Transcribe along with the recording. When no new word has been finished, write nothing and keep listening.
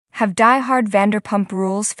Have die-hard Vanderpump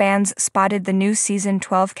Rules fans spotted the new Season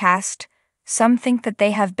 12 cast? Some think that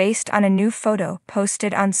they have based on a new photo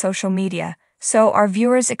posted on social media. So are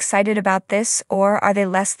viewers excited about this, or are they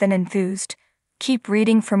less than enthused? Keep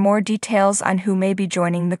reading for more details on who may be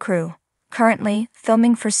joining the crew. Currently,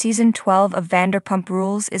 filming for Season 12 of Vanderpump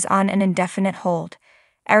Rules is on an indefinite hold.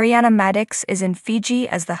 Ariana Madix is in Fiji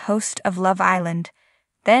as the host of Love Island.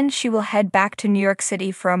 Then she will head back to New York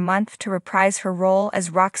City for a month to reprise her role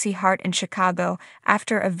as Roxy Hart in Chicago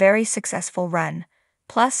after a very successful run.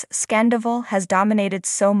 Plus, Scandival has dominated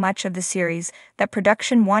so much of the series that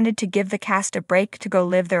production wanted to give the cast a break to go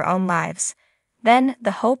live their own lives. Then,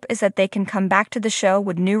 the hope is that they can come back to the show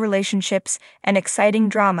with new relationships and exciting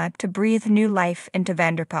drama to breathe new life into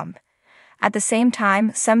Vanderpump. At the same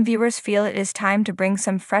time, some viewers feel it is time to bring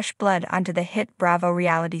some fresh blood onto the hit Bravo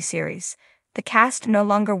reality series. The cast no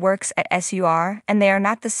longer works at SUR, and they are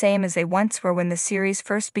not the same as they once were when the series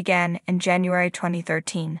first began in January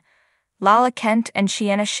 2013. Lala Kent and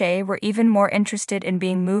Shiana Shea were even more interested in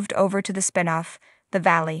being moved over to the spinoff, The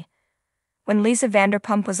Valley. When Lisa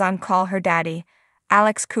Vanderpump was on Call Her Daddy,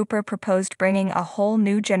 Alex Cooper proposed bringing a whole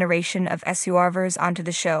new generation of SURvers onto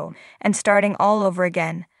the show and starting all over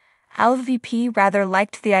again. LVP rather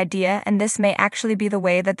liked the idea, and this may actually be the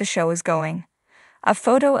way that the show is going. A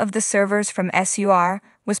photo of the servers from SUR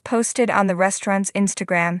was posted on the restaurant's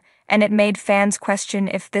Instagram, and it made fans question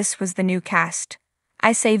if this was the new cast.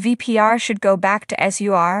 I say VPR should go back to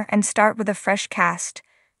SUR and start with a fresh cast.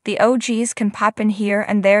 The OGs can pop in here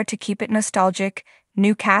and there to keep it nostalgic.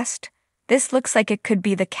 New cast? This looks like it could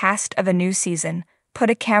be the cast of a new season.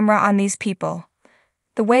 Put a camera on these people.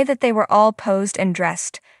 The way that they were all posed and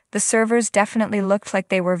dressed, the servers definitely looked like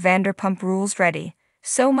they were Vanderpump Rules ready.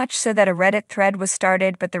 So much so that a Reddit thread was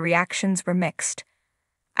started, but the reactions were mixed.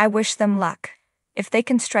 I wish them luck. If they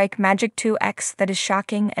can strike Magic 2X, that is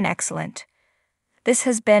shocking and excellent. This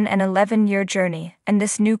has been an 11-year journey, and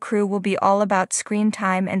this new crew will be all about screen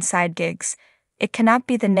time and side gigs. It cannot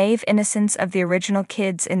be the naive innocence of the original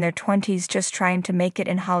kids in their 20s just trying to make it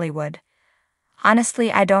in Hollywood.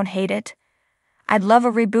 Honestly, I don't hate it. I'd love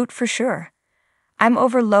a reboot for sure. I'm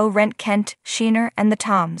over low rent Kent, Sheener, and the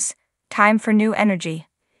Toms. Time for new energy.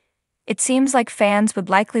 It seems like fans would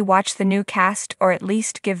likely watch the new cast or at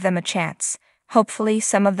least give them a chance. Hopefully,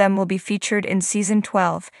 some of them will be featured in Season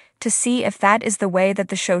 12 to see if that is the way that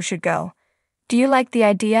the show should go. Do you like the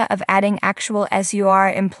idea of adding actual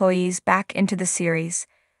SUR employees back into the series?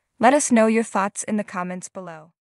 Let us know your thoughts in the comments below.